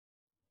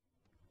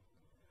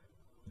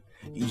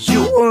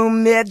You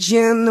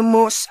imagine the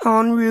most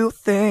unreal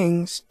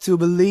things to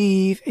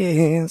believe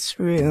it's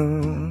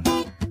real.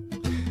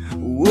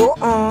 Whoa,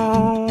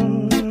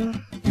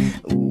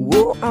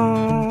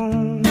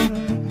 whoa.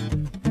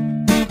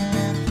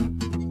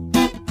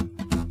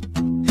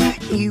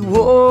 He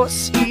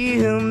was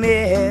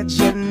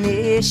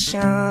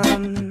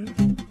imagination,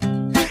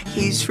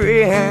 his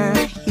friend,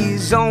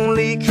 his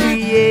only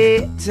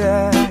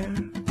creator.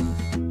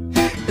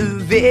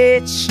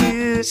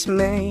 Virtues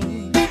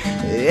made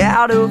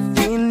out of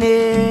thin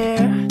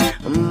air.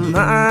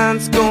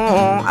 Mine's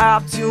gone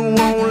out to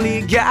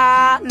only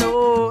God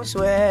knows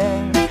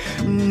where.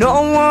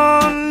 No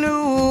one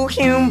knew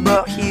him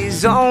but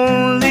his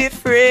only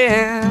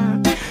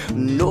friend.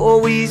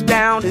 No, he's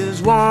bound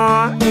as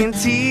one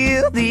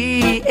until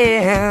the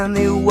end.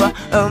 They were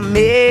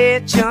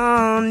imaginary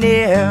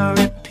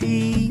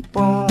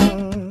people,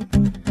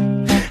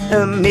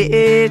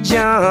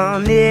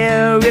 imaginary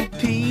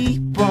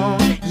people,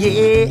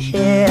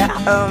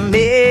 yeah,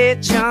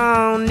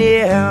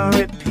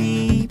 imaginary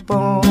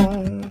people,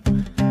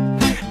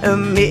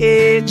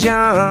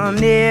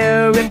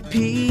 imaginary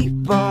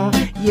people,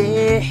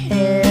 yeah.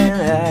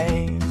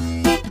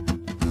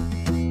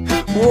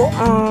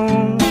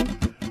 Whoa,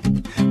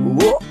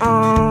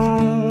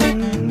 whoa.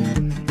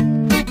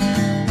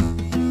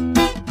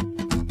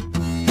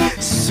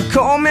 So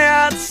come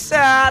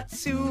outside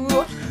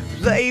to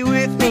play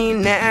with me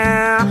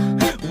now.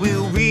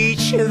 We'll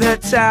reach the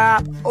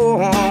top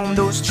on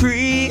those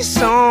trees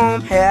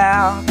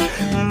somehow.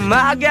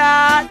 My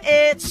God,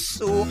 it's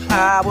so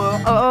high,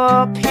 we're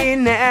up here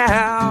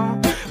now.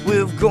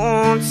 We've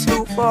gone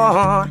too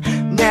far,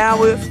 now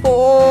we're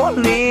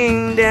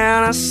falling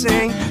down. I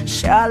sing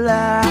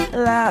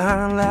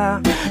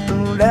sha-la-la-la,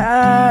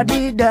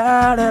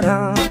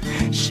 la-di-da-da-da,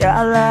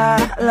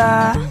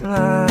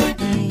 sha-la-la-la,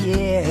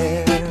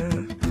 yeah.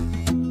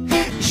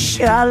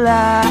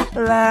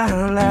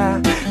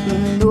 Sha-la-la-la,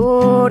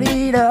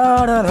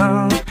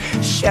 do-di-da-da-da,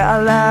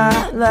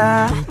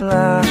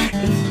 sha-la-la-la,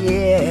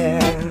 yeah.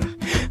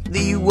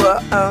 They were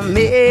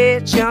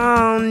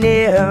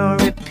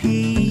imaginary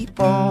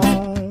people,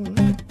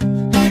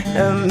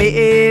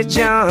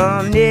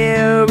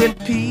 imaginary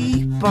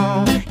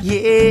people,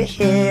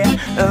 yeah,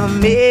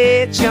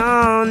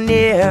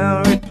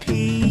 imaginary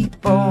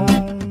people,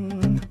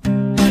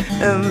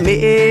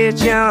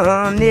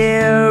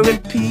 imaginary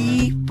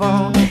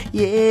people,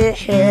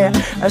 yeah.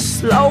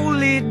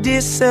 Slowly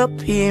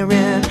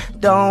disappearing,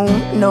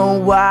 don't know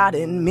what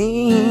it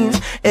means.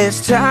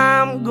 As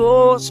time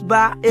goes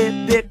by,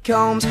 it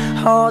becomes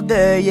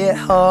harder, yet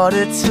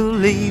harder to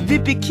leave.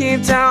 It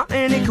became time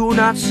and he could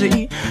not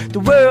see. The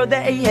world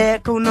that he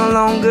had could no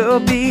longer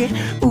be.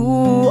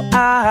 Ooh,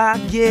 I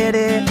get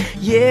it,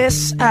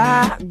 yes,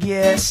 I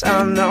guess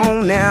I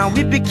know now.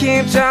 It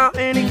became time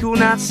and he could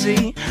not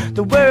see.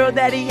 The world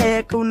that he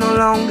had could no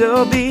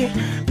longer be.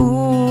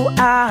 Ooh,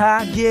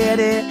 I get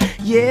it,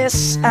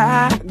 yes,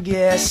 I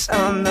guess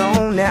I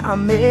know now.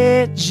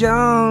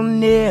 Imaginary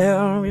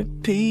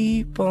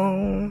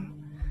people,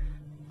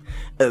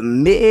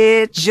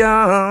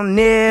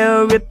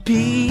 imaginary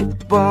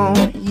people,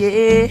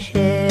 yeah.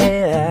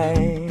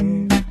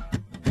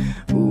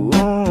 Ooh.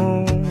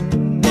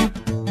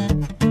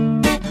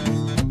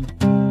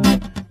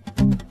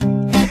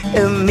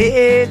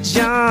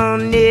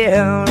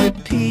 Imaginary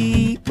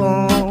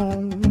people,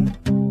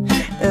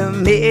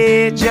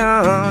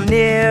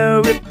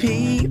 imaginary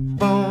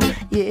people.